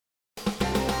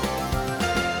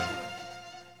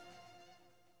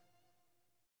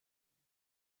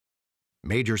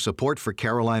Major support for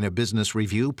Carolina Business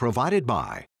Review provided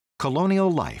by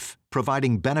Colonial Life,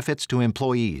 providing benefits to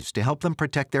employees to help them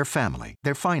protect their family,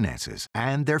 their finances,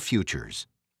 and their futures.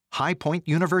 High Point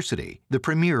University, the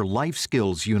premier life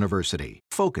skills university,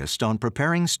 focused on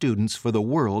preparing students for the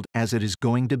world as it is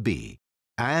going to be.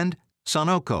 And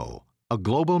Sonoco, a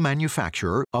global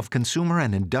manufacturer of consumer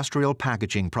and industrial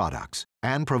packaging products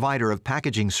and provider of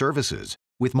packaging services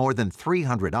with more than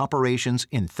 300 operations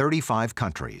in 35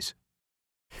 countries.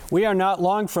 We are not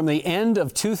long from the end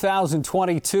of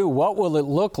 2022. What will it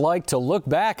look like to look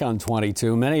back on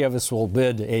 22? Many of us will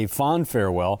bid a fond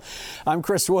farewell. I'm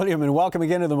Chris William, and welcome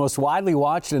again to the most widely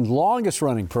watched and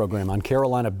longest-running program on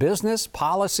Carolina business,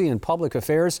 policy, and public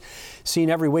affairs, seen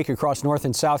every week across North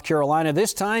and South Carolina.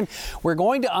 This time, we're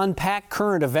going to unpack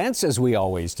current events, as we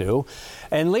always do.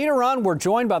 And later on, we're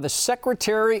joined by the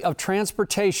Secretary of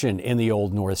Transportation in the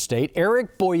Old North State.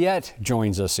 Eric Boyette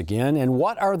joins us again. And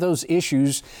what are those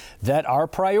issues that are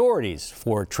priorities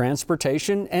for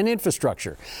transportation and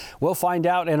infrastructure? We'll find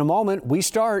out in a moment. We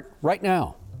start right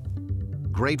now.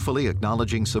 Gratefully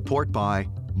acknowledging support by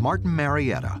Martin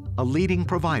Marietta, a leading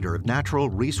provider of natural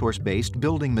resource-based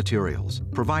building materials,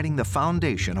 providing the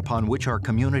foundation upon which our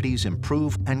communities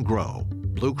improve and grow.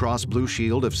 Blue Cross Blue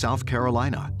Shield of South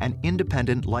Carolina, an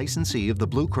independent licensee of the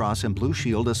Blue Cross and Blue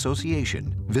Shield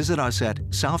Association. Visit us at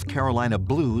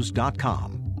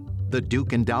southcarolinablues.com. The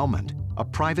Duke Endowment, a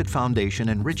private foundation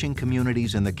enriching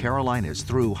communities in the Carolinas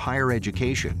through higher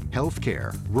education,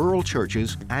 healthcare, rural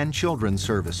churches, and children's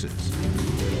services.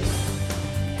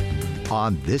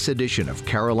 On this edition of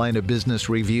Carolina Business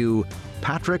Review,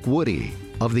 Patrick Woody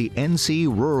of the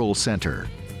NC Rural Center,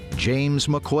 James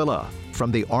McQuilla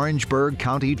from the Orangeburg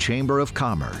County Chamber of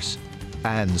Commerce,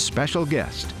 and special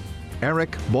guest,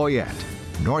 Eric Boyette,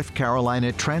 North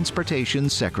Carolina Transportation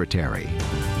Secretary.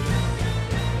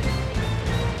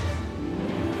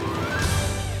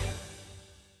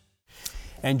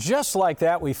 And just like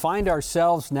that, we find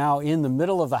ourselves now in the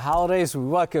middle of the holidays. We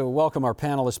welcome our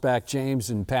panelists back,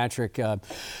 James and Patrick.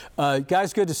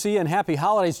 Guys, good to see you and happy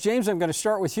holidays. James, I'm going to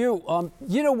start with you.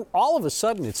 All of a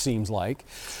sudden, it seems like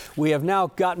we have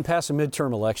now gotten past the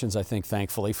midterm elections, I think,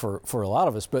 thankfully, for a lot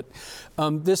of us. But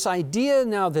this idea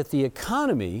now that the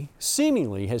economy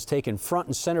seemingly has taken front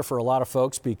and center for a lot of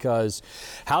folks because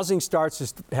housing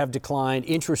starts have declined,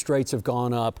 interest rates have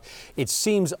gone up. It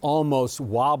seems almost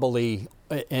wobbly.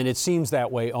 And it seems that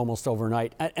way almost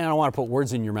overnight. And I don't want to put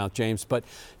words in your mouth, James, but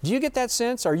do you get that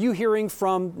sense? Are you hearing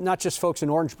from not just folks in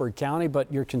Orangeburg County,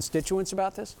 but your constituents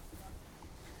about this?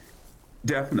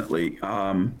 Definitely.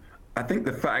 I think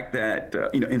the fact that,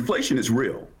 inflation is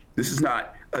real. This is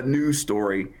not a news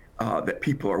story that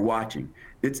people are watching.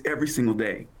 It's every single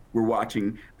day. We're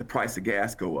watching the price of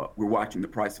gas go up. We're watching the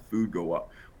price of food go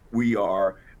up. We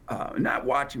are not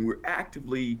watching, we're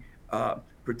actively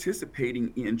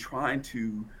participating in trying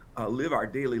to live our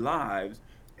daily lives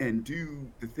and do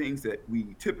the things that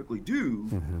we typically do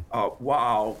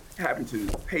while having to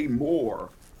pay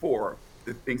more for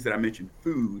the things that I mentioned: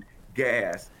 food,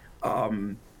 gas,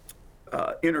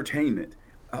 entertainment,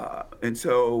 and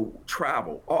so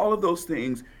travel. All of those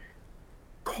things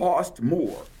cost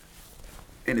more.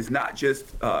 And it's not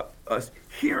just us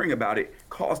hearing about it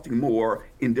costing more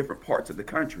in different parts of the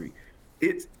country.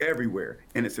 It's everywhere,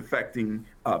 and it's affecting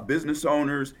business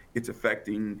owners, it's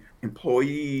affecting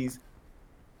employees,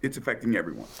 it's affecting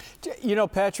everyone.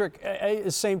 Patrick,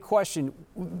 same question.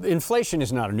 Inflation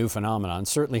is not a new phenomenon.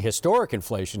 Certainly historic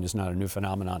inflation is not a new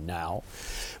phenomenon now.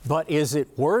 But is it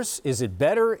worse? Is it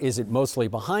better? Is it mostly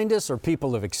behind us, or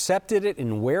people have accepted it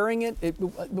and wearing it?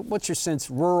 What's your sense,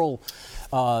 rural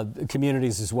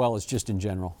communities as well as just in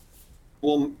general?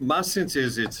 Well, my sense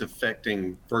is it's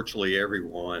affecting virtually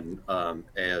everyone,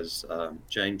 as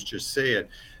James just said.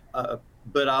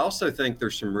 But I also think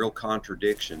there's some real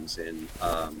contradictions in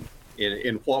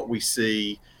what we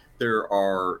see.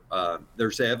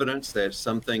 There's evidence that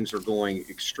some things are going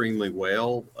extremely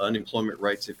well. Unemployment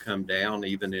rates have come down,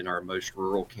 even in our most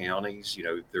rural counties.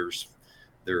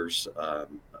 There's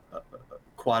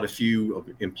quite a few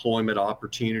employment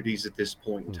opportunities at this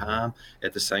point in time.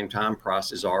 At the same time,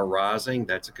 prices are rising.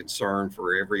 That's a concern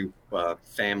for every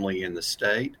family in the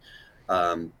state.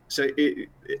 So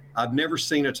I've never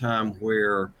seen a time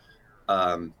where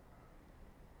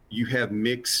you have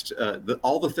mixed,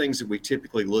 all the things that we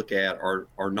typically look at are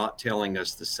not telling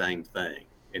us the same thing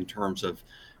in terms of,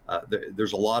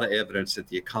 there's a lot of evidence that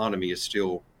the economy is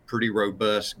still pretty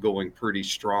robust, going pretty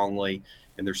strongly.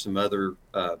 And there's some other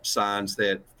signs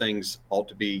that things ought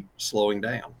to be slowing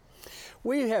down.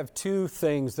 We have two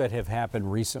things that have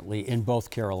happened recently in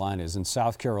both Carolinas. In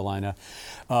South Carolina,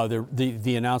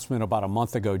 the announcement about a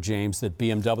month ago, James, that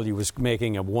BMW was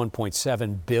making a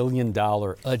 $1.7 billion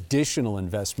additional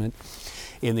investment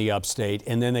in the upstate.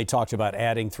 And then they talked about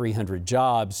adding 300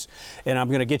 jobs. And I'm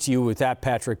going to get to you with that,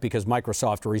 Patrick, because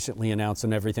Microsoft recently announced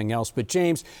and everything else. But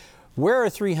James, where are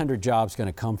 300 jobs going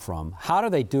to come from? How do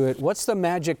they do it? What's the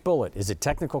magic bullet? Is it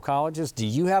technical colleges? Do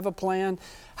you have a plan?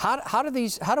 How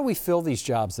do we fill these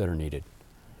jobs that are needed?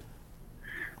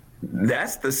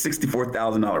 That's the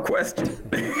 $64,000 question.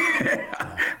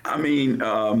 I mean,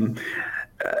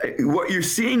 what you're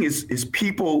seeing is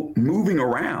people moving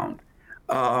around.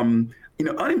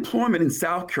 Unemployment in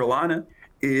South Carolina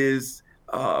is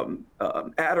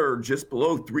at or just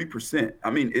below 3%. I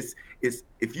mean, it's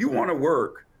if you want to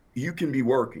work, you can be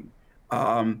working.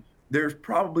 There's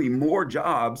probably more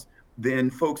jobs than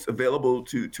folks available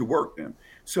to work them.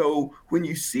 So when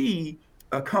you see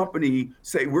a company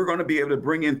say, we're going to be able to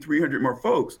bring in 300 more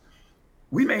folks,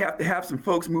 we may have to have some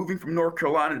folks moving from North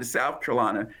Carolina to South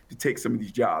Carolina to take some of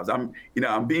these jobs. I'm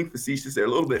being facetious there a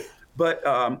little bit, but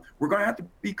we're going to have to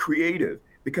be creative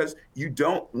because you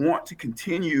don't want to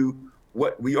continue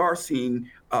what we are seeing.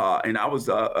 And I was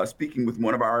speaking with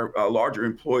one of our larger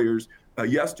employers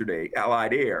yesterday,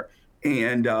 Allied Air,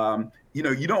 and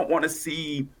you don't want to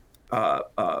see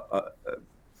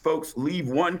folks leave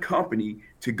one company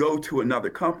to go to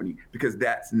another company because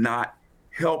that's not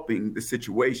helping the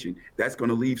situation. That's going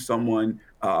to leave someone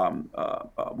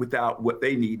without what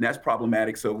they need, and that's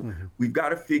problematic. So we've got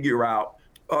to figure out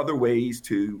other ways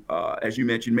to, as you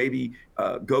mentioned, maybe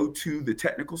go to the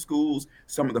technical schools,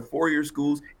 some of the four-year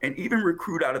schools, and even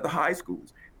recruit out of the high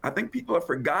schools. I think people have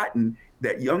forgotten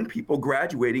that young people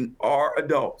graduating are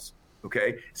adults,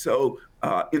 okay? So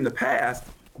in the past,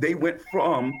 they went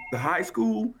from the high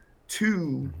school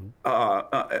to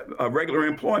regular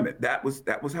employment. That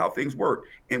was how things worked.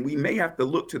 And we may have to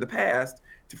look to the past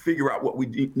to figure out what we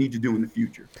need to do in the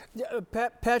future.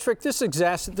 Patrick, this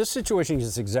situation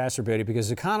is exacerbated because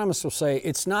economists will say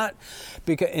it's not,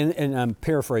 because, and I'm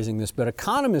paraphrasing this, but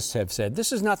economists have said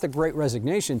this is not the Great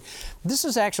Resignation. This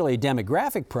is actually a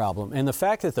demographic problem. And the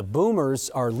fact that the boomers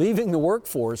are leaving the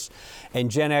workforce and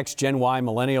Gen X, Gen Y,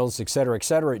 millennials, et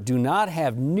cetera, do not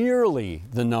have nearly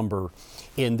the number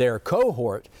in their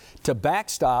cohort to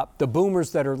backstop the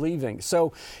boomers that are leaving.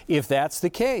 So if that's the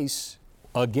case,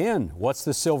 again, what's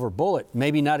the silver bullet?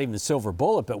 Maybe not even the silver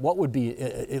bullet, but what would be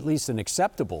at least an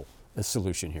acceptable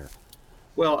solution here?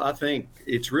 Well, I think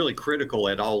it's really critical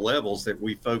at all levels that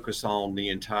we focus on the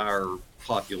entire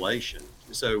population.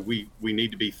 So we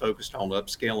need to be focused on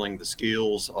upscaling the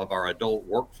skills of our adult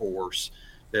workforce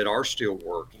that are still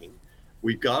working.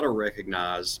 We've got to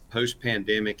recognize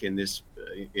post-pandemic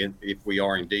if we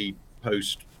are indeed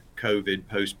post-COVID,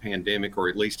 post-pandemic, or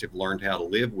at least have learned how to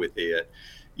live with it,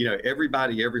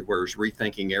 everybody everywhere is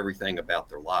rethinking everything about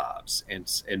their lives.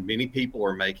 And many people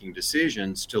are making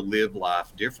decisions to live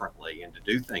life differently and to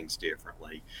do things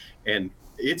differently. And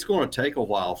it's going to take a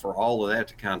while for all of that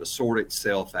to kind of sort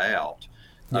itself out.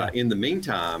 Yeah. In the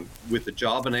meantime, with the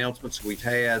job announcements we've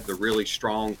had, the really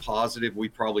strong positive, we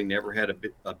probably never had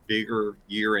a bigger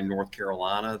year in North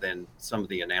Carolina than some of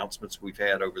the announcements we've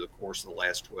had over the course of the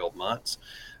last 12 months.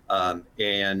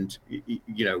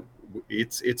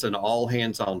 It's an all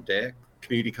hands on deck.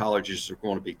 Community colleges are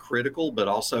going to be critical, but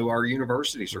also our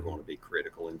universities are going to be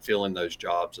critical in filling those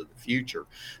jobs of the future.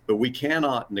 But we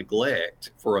cannot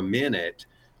neglect for a minute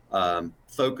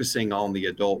focusing on the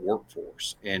adult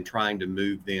workforce and trying to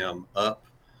move them up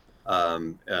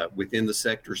within the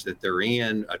sectors that they're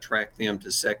in, attract them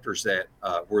to sectors that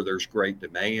where there's great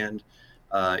demand.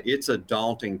 It's a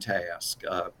daunting task,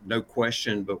 no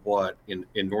question, but in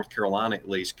North Carolina, at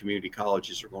least, community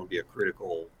colleges are going to be a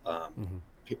critical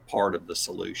part of the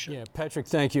solution. Yeah, Patrick,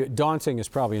 thank you. Daunting is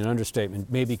probably an understatement.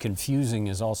 Maybe confusing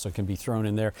is also can be thrown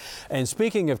in there. And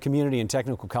speaking of community and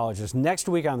technical colleges, next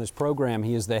week on this program,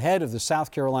 he is the head of the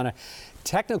South Carolina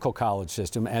Technical College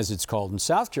System, as it's called in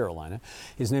South Carolina.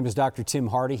 His name is Dr. Tim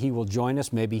Hardy. He will join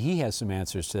us. Maybe he has some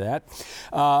answers to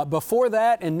that. Before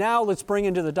that, and now let's bring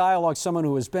into the dialogue someone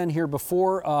who has been here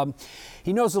before.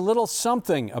 He knows a little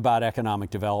something about economic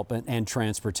development and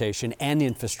transportation and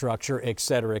infrastructure, et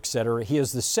cetera, et cetera. He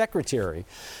is the Secretary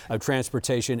of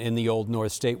Transportation in the Old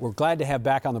North State. We're glad to have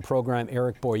back on the program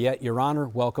Eric Boyette. Your Honor,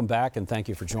 welcome back and thank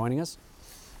you for joining us.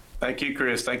 Thank you,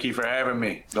 Chris. Thank you for having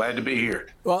me. Glad to be here.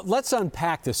 Well, let's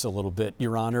unpack this a little bit,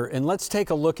 Your Honor, and let's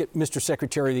take a look at, Mr.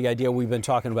 Secretary, the idea we've been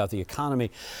talking about the economy.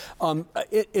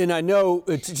 And I know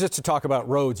it's just to talk about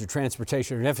roads or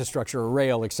transportation or infrastructure or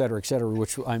rail, et cetera,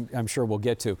 which I'm sure we'll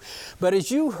get to. But as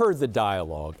you heard the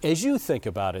dialogue, as you think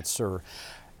about it, sir,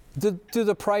 do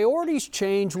the priorities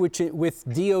change with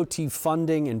DOT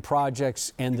funding and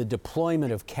projects and the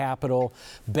deployment of capital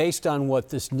based on what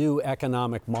this new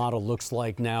economic model looks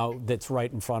like now that's right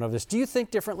in front of us? Do you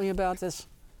think differently about this?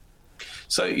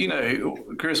 So,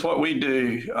 Chris, what we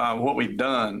do, what we've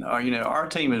done, our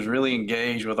team is really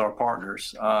engaged with our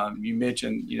partners. You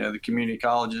mentioned, the community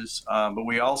colleges, but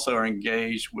we also are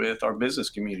engaged with our business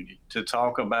community to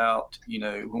talk about,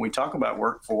 when we talk about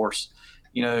workforce,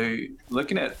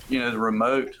 looking at, the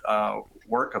remote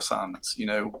work assignments,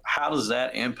 how does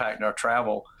that impact our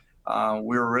travel?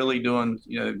 We're really doing,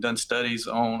 done studies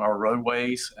on our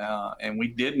roadways, and we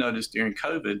did notice during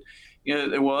COVID,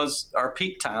 our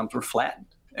peak times were flattened,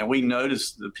 and we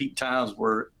noticed the peak times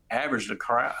were averaged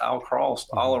across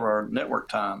all of our network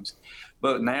times.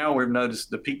 But now we've noticed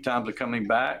the peak times are coming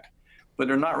back, but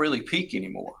they're not really peak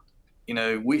anymore.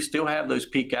 We still have those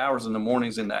peak hours in the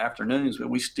mornings and the afternoons, but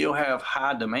we still have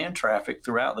high demand traffic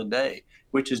throughout the day,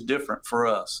 which is different for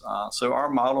us. So our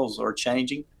models are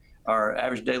changing. Our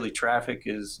average daily traffic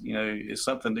is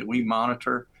something that we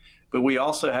monitor, but we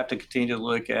also have to continue to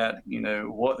look at,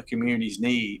 what the communities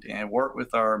need and work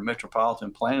with our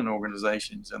metropolitan planning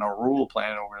organizations and our rural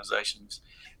planning organizations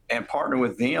and partner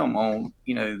with them on,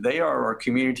 they are our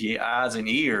community eyes and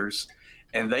ears,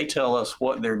 and they tell us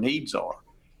what their needs are.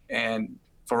 And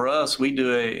for us, we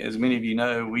do as many of you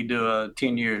know, we do a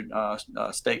 10-year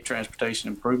state transportation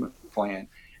improvement plan.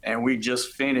 And we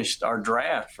just finished our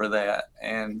draft for that.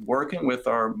 And working with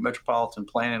our metropolitan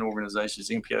planning organizations,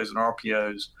 MPOs and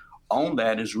RPOs on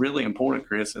that is really important,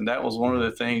 Chris. And that was one of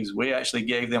the things we actually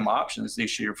gave them options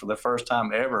this year for the first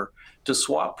time ever to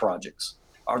swap projects.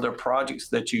 Are there projects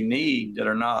that you need that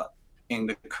are not in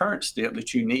the current step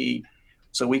that you need?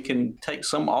 So we can take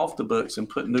some off the books and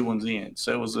put new ones in.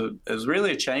 So it was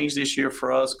really a change this year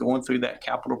for us going through that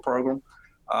capital program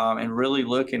and really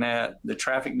looking at the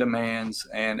traffic demands.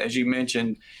 And as you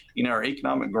mentioned, our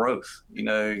economic growth,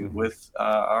 with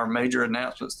our major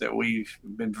announcements that we've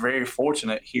been very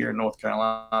fortunate here in North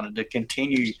Carolina to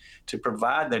continue to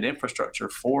provide that infrastructure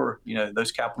for,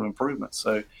 those capital improvements.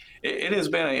 So it has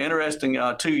been an interesting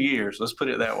 2 years, let's put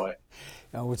it that way.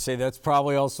 I would say that's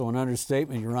probably also an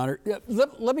understatement, Your Honor.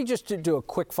 Let me just do a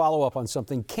quick follow-up on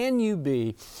something. Can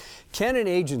an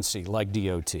agency like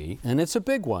DOT, and it's a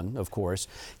big one, of course,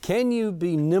 can you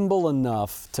be nimble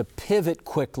enough to pivot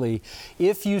quickly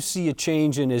if you see a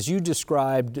change in, as you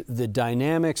described, the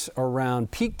dynamics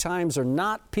around peak times are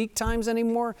not peak times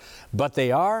anymore, but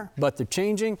they're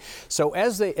changing. So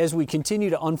as we continue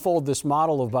to unfold this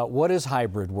model about what is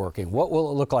hybrid working, what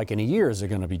will it look like in a year, is it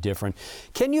going to be different?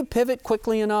 Can you pivot quickly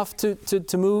enough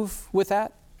to move with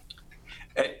that?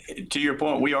 To your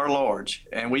point, we are large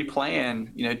and we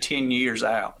plan, 10 years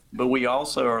out, but we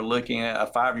also are looking at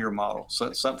a 5-year model. So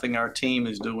it's something our team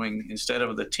is doing instead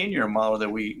of the 10-year model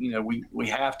that we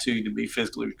have to be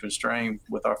fiscally constrained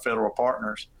with our federal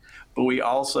partners. But we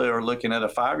also are looking at a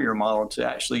 5-year model to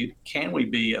actually, can we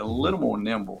be a little more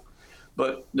nimble?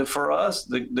 But for us,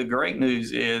 the great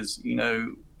news is,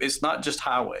 it's not just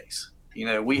highways.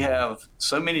 We have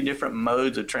so many different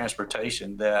modes of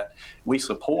transportation that we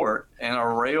support. And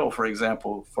our rail, for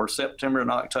example, for September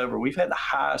and October, we've had the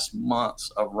highest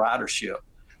months of ridership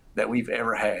that we've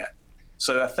ever had.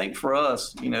 So I think for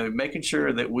us, making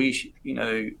sure that we,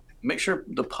 make sure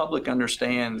the public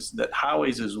understands that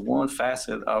highways is one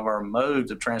facet of our modes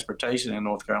of transportation in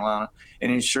North Carolina,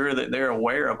 and ensure that they're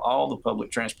aware of all the public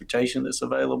transportation that's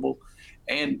available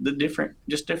and the different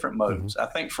modes. I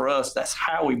think for us, that's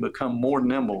how we become more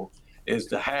nimble, is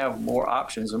to have more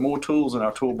options and more tools in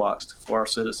our toolbox for our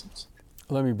citizens.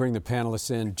 Let me bring the panelists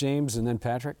in. James and then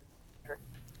Patrick.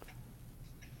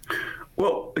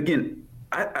 Well, again,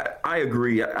 I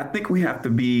agree. I think we have to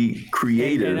be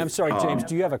creative. And I'm sorry, James,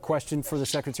 do you have a question for the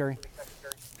Secretary?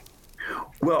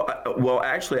 Well,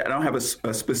 actually, I don't have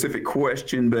a specific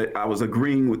question, but I was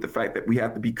agreeing with the fact that we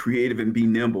have to be creative and be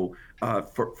nimble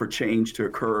for change to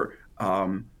occur.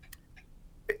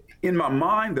 In my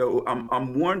mind, though,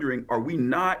 I'm wondering, are we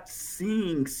not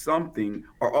seeing something,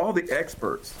 are all the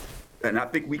experts, and I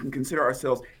think we can consider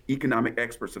ourselves economic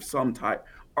experts of some type,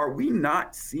 are we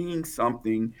not seeing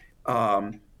something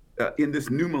in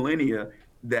this new millennia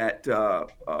that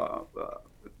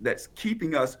that's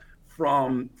keeping us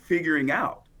from figuring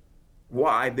out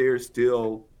why there's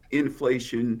still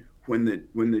inflation,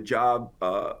 when the job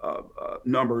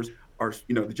numbers are,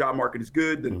 the job market is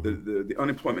good, the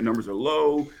unemployment numbers are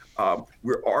low.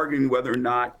 We're arguing whether or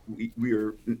not we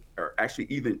are actually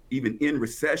even in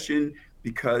recession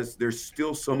because there's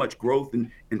still so much growth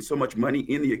and so much money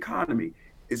in the economy.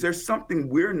 Is there something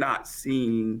we're not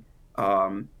seeing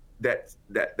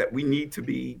that we need to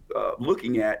be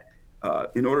looking at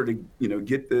in order to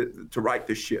get to right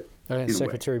the ship?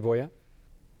 Secretary Boyer.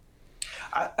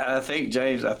 I think,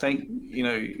 James, I think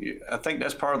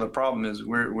that's part of the problem is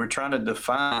we're trying to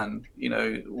define,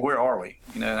 where are we?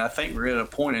 And I think we're at a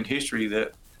point in history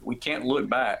that we can't look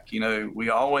back. We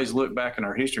always look back in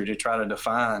our history to try to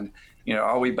define,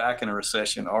 are we back in a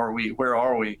recession? Where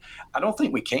are we? I don't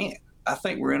think we can. I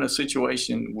think we're in a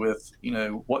situation with,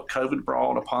 what COVID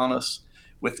brought upon us,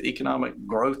 with the economic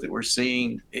growth that we're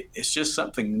seeing. It's just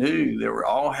something new that we're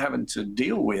all having to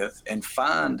deal with and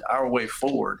find our way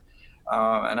forward.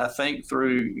 And I think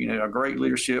through, a great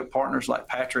leadership, partners like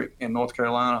Patrick in North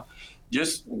Carolina,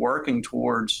 just working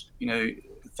towards,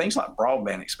 things like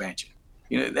broadband expansion,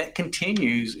 that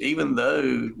continues even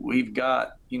though we've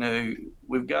got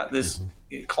this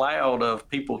cloud of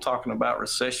people talking about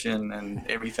recession and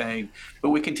everything,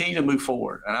 but we continue to move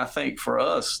forward. And I think for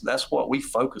us, that's what we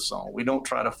focus on. We don't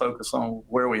try to focus on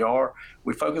where we are.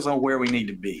 We focus on where we need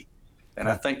to be. And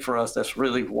I think for us, that's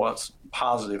really what's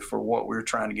positive for what we're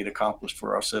trying to get accomplished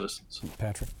for our citizens.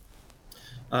 Patrick.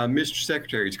 Mr.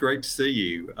 Secretary, it's great to see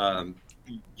you.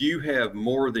 You have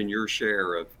more than your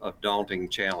share of daunting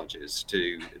challenges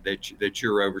that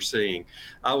you're overseeing.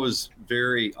 I was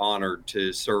very honored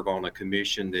to serve on a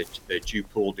commission that you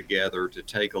pulled together to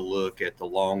take a look at the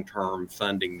long-term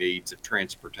funding needs of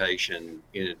transportation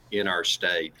in our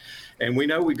state. And we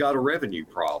know we got a revenue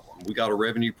problem. We got a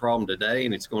revenue problem today,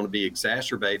 and it's going to be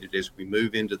exacerbated as we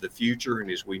move into the future and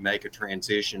as we make a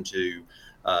transition to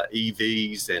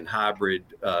EVs and hybrid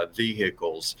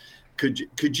vehicles.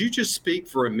 Could you just speak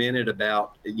for a minute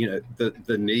about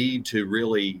the need to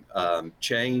really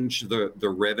change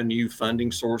the revenue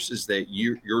funding sources that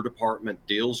your department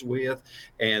deals with,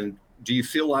 and do you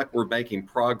feel like we're making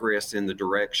progress in the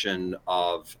direction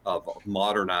of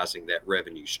modernizing that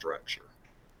revenue structure?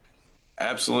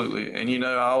 Absolutely. And,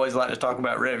 I always like to talk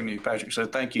about revenue, Patrick, so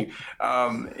thank you.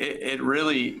 It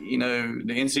really,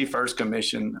 the NC First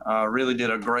Commission really did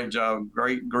a great job,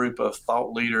 great group of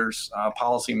thought leaders,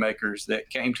 policymakers that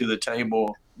came to the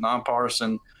table,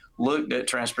 nonpartisan, looked at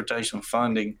transportation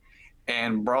funding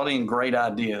and brought in great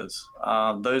ideas.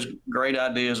 Those great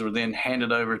ideas were then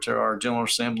handed over to our General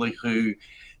Assembly, who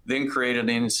then created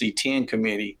the NC 10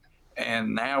 committee.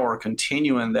 And now we're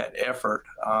continuing that effort.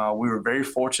 We were very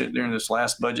fortunate during this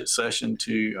last budget session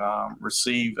to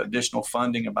receive additional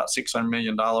funding, about $600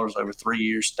 million over 3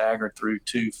 years, staggered through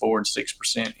 2%, 4%, and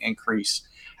 6% increase.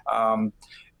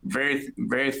 Very,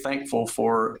 very thankful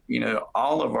for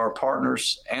all of our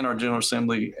partners and our General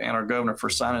Assembly and our governor for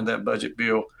signing that budget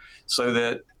bill, so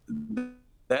that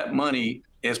that money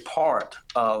is part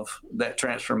of that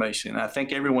transformation. I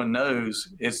think everyone knows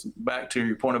it's back to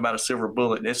your point about a silver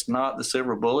bullet. It's not the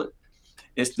silver bullet.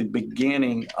 It's the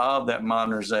beginning of that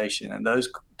modernization. And those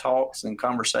talks and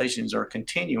conversations are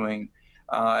continuing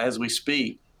as we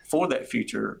speak for that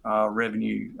future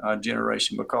revenue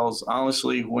generation. Because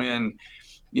honestly, when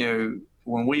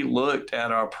we looked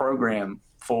at our program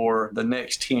for the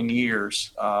next 10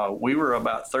 years, we were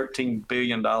about $13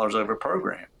 billion over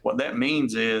program. What that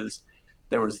means is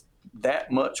there was that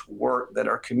much work that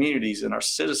our communities and our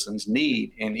citizens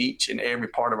need in each and every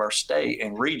part of our state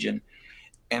and region.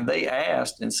 And they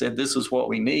asked and said, this is what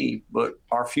we need, but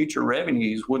our future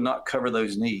revenues would not cover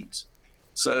those needs.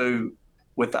 So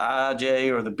with the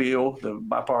IIJ or the bill, the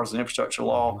bipartisan infrastructure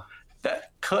law,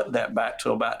 that cut that back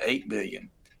to about $8 billion.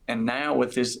 And now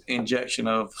with this injection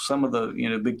of some of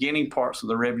the beginning parts of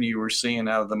the revenue we're seeing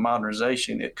out of the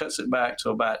modernization, it cuts it back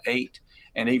to about $8 billion.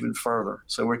 And even further.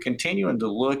 So we're continuing to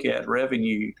look at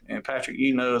revenue. And Patrick,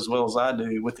 as well as I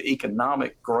do, with the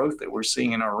economic growth that we're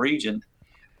seeing in our region,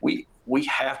 we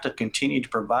have to continue to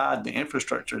provide the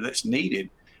infrastructure that's needed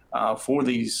for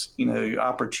these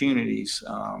opportunities.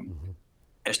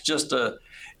 It's just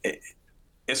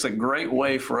it's a great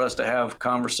way for us to have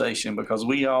conversation, because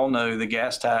we all know the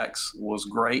gas tax was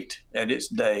great at its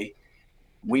day.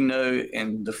 We know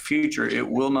in the future it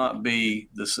will not be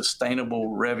the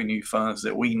sustainable revenue funds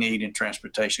that we need in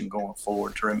transportation going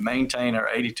forward to maintain our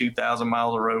 82,000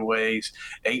 miles of roadways,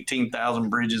 18,000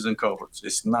 bridges and culverts.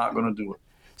 It's not going to do it.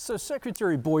 So,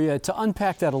 Secretary Boyer, to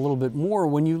unpack that a little bit more,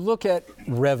 when you look at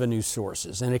revenue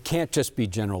sources, and it can't just be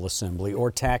General Assembly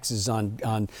or taxes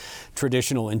on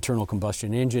traditional internal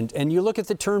combustion engines, and you look at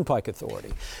the Turnpike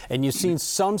Authority, and you've seen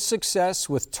some success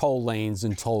with toll lanes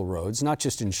and toll roads, not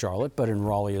just in Charlotte, but in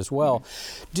Raleigh as well.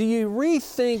 Do you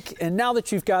rethink, and now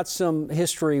that you've got some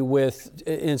history with,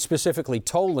 and specifically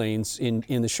toll lanes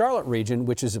in the Charlotte region,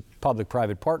 which is a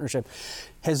public-private partnership,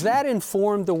 has that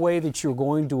informed the way that you're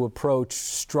going to approach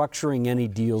structuring any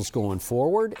deals going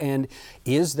forward? And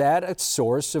is that a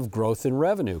source of growth in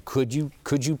revenue? Could you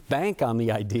bank on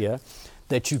the idea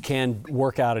that you can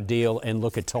work out a deal and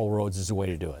look at toll roads as a way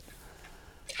to do it?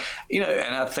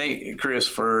 And I think, Chris,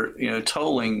 for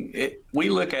tolling, we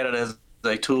look at it as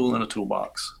a tool in a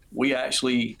toolbox. We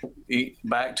actually,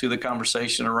 back to the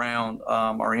conversation around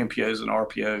our MPOs and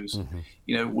RPOs,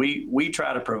 we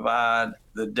try to provide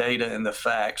the data and the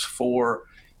facts for,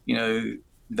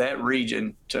 that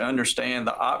region to understand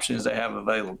the options they have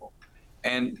available.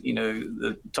 And,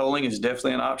 the tolling is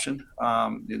definitely an option.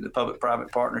 The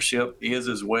public-private partnership is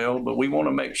as well, but we want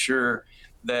to make sure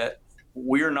that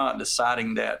we're not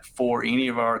deciding that for any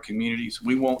of our communities.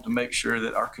 We want to make sure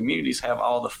that our communities have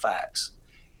all the facts.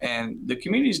 And the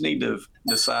communities need to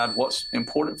decide what's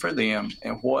important for them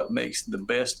and what makes the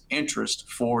best interest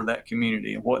for that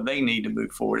community and what they need to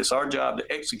move forward. It's our job to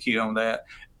execute on that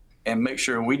and make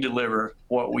sure we deliver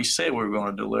what we said we were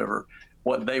going to deliver,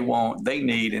 what they want, they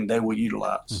need, and they will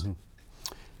utilize. Mm-hmm.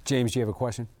 James, do you have a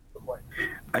question?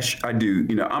 I do.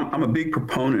 I'm a big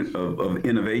proponent of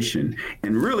innovation.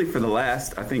 And really for the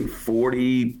last, I think,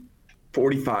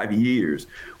 45 years,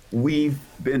 we've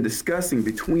been discussing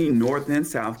between North and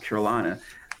South Carolina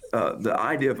the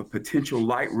idea of a potential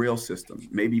light rail system,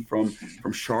 maybe from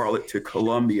Charlotte to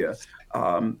Columbia.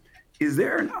 Is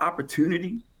there an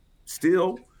opportunity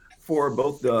still for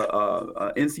both the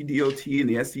NCDOT and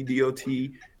the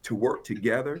SCDOT to work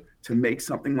together to make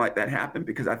something like that happen?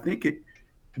 Because I think it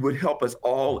would help us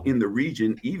all in the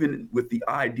region, even with the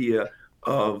idea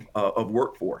of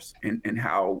workforce and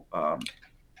how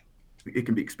it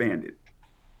can be expanded.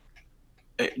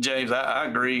 James, I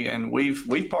agree, and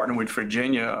we've partnered with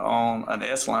Virginia on an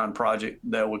S-Line project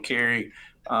that will carry,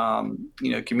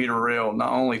 commuter rail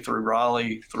not only through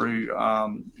Raleigh, through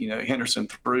Henderson,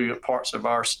 through parts of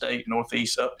our state,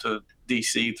 Northeast up to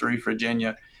DC, through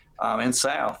Virginia, and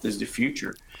South is the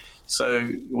future. So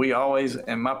we always,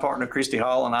 and my partner Christy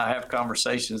Hall and I have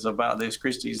conversations about this.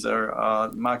 Christy's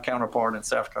my counterpart in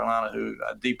South Carolina, who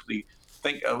I deeply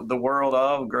think of the world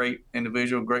of, great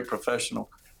individual, great professional.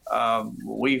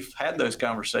 We've had those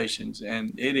conversations,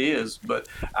 and it is, but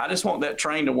I just want that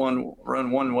train to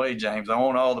run one way, James. I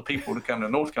want all the people to come to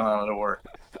North Carolina to work.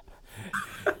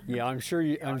 Yeah, I'm sure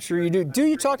you do. Do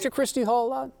you talk to Christy Hall a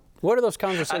lot? What are those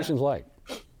conversations like?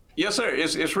 Yes, sir.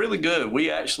 It's really good.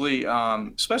 We actually,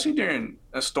 especially during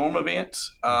storm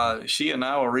events, she and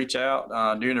I will reach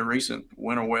out during the recent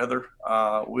winter weather.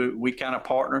 We kind of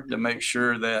partner to make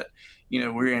sure that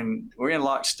we're in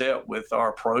lockstep with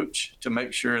our approach to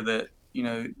make sure that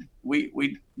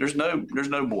there's no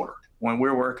border when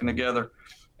we're working together,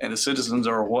 and the citizens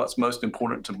are what's most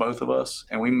important to both of us,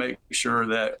 and we make sure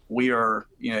that we are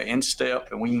in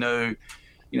step, and we know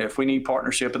if we need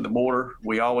partnership at the border,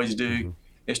 we always do. Mm-hmm.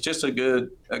 It's just a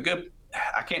good.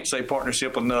 I can't say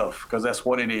partnership enough because that's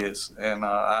what it is, and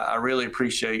I really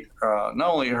appreciate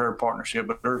not only her partnership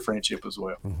but her friendship as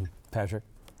well. Mm-hmm. Patrick.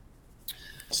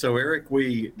 So, Eric,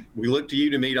 we look to you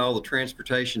to meet all the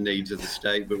transportation needs of the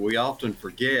state, but we often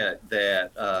forget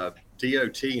that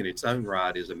DOT in its own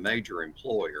right is a major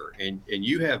employer, and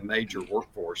you have major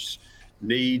workforce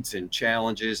needs and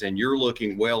challenges, and you're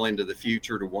looking well into the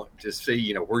future to want to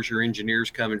see, where's your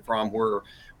engineers coming from, where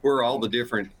are all the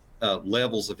different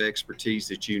levels of expertise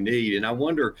that you need. And I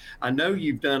wonder, I know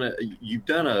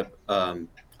I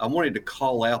wanted to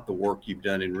call out the work you've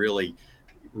done in really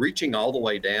reaching all the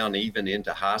way down even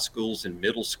into high schools and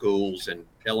middle schools and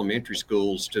elementary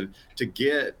schools to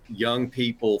get young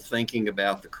people thinking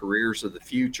about the careers of the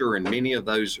future. And many of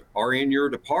those are in your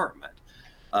department.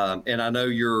 And I know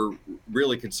you're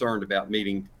really concerned about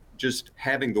just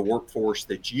having the workforce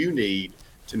that you need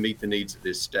to meet the needs of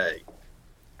this state.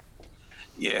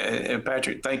 Yeah, and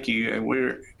Patrick, thank you. And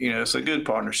it's a good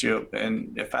partnership.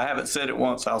 And if I haven't said it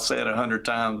once, I'll say it 100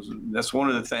 times. That's one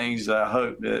of the things that I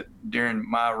hope that during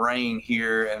my reign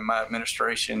here and my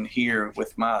administration here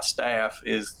with my staff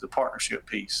is the partnership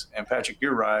piece. And Patrick,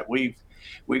 you're right. We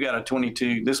got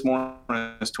this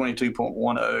morning is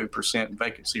 22.10%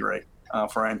 vacancy rate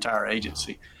for our entire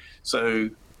agency. So,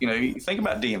 you think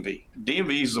about DMV.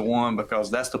 DMV is the one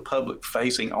because that's the public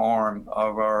facing arm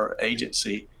of our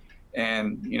agency.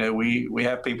 And, we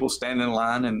have people standing in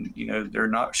line and, they're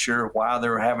not sure why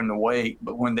they're having to wait.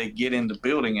 But when they get in the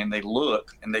building and they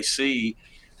look and they see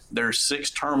there's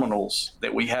 6 terminals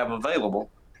that we have available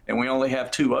and we only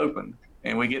have 2 open,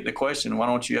 and we get the question, why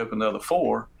don't you open the other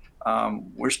 4?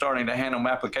 We're starting to hand them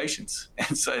applications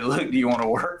and say, look, do you want to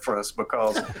work for us?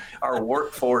 Because our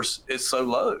workforce is so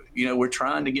low. We're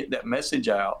trying to get that message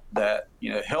out that,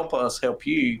 help us, help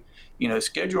you,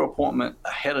 schedule an appointment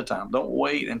ahead of time. Don't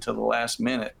wait until the last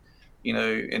minute.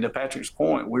 And to Patrick's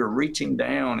point, we're reaching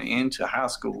down into high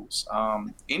schools.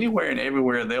 Anywhere and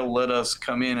everywhere, they'll let us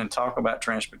come in and talk about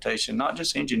transportation, not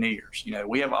just engineers.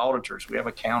 We have auditors, we have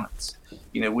accountants.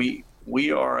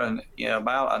 We are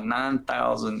about a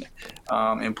 9,000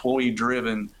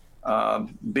 employee-driven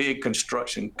big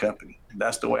construction company.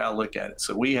 That's the way I look at it.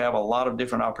 So we have a lot of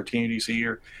different opportunities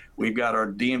here. We've got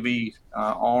our DMV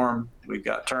arm. We've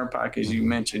got Turnpike, as you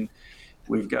mentioned.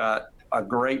 We've got a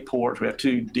great ports. We have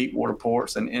 2 deep water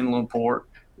ports, an inland port.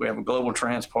 We have a global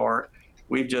transport.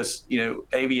 We've just,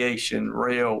 aviation,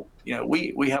 rail.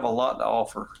 We have a lot to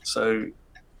offer. So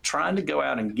trying to go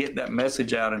out and get that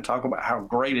message out and talk about how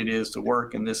great it is to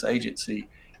work in this agency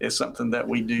is something that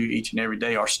we do each and every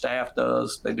day. Our staff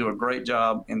does. They do a great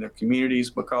job in their communities,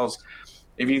 because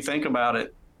if you think about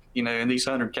it, in these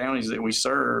 100 counties that we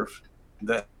serve,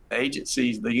 the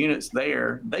agencies, the units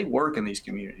there, they work in these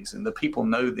communities and the people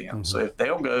know them. Mm-hmm. So if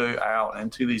they'll go out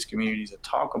into these communities and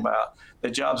talk about the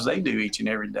jobs they do each and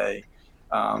every day,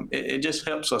 it just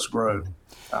helps us grow.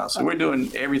 So we're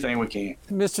doing everything we can.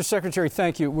 Mr. Secretary,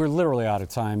 thank you. We're literally out of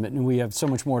time, and we have so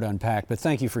much more to unpack, but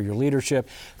thank you for your leadership.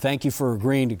 Thank you for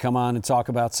agreeing to come on and talk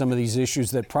about some of these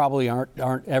issues that probably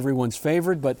aren't everyone's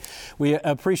favorite, but we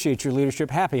appreciate your leadership.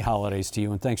 Happy holidays to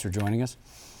you, and thanks for joining us.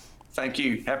 Thank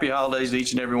you. Happy holidays to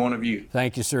each and every one of you.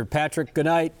 Thank you, sir. Patrick, good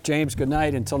night. James, good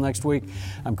night. Until next week,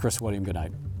 I'm Chris William. Good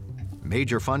night.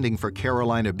 Major funding for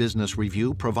Carolina Business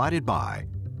Review provided by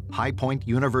High Point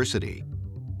University,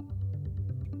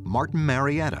 Martin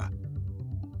Marietta,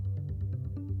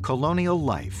 Colonial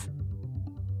Life,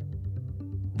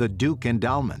 the Duke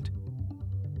Endowment,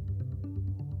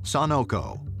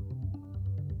 Sunoco,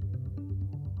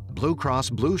 Blue Cross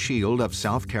Blue Shield of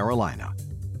South Carolina,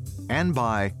 and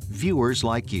by viewers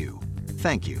like you.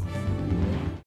 Thank you.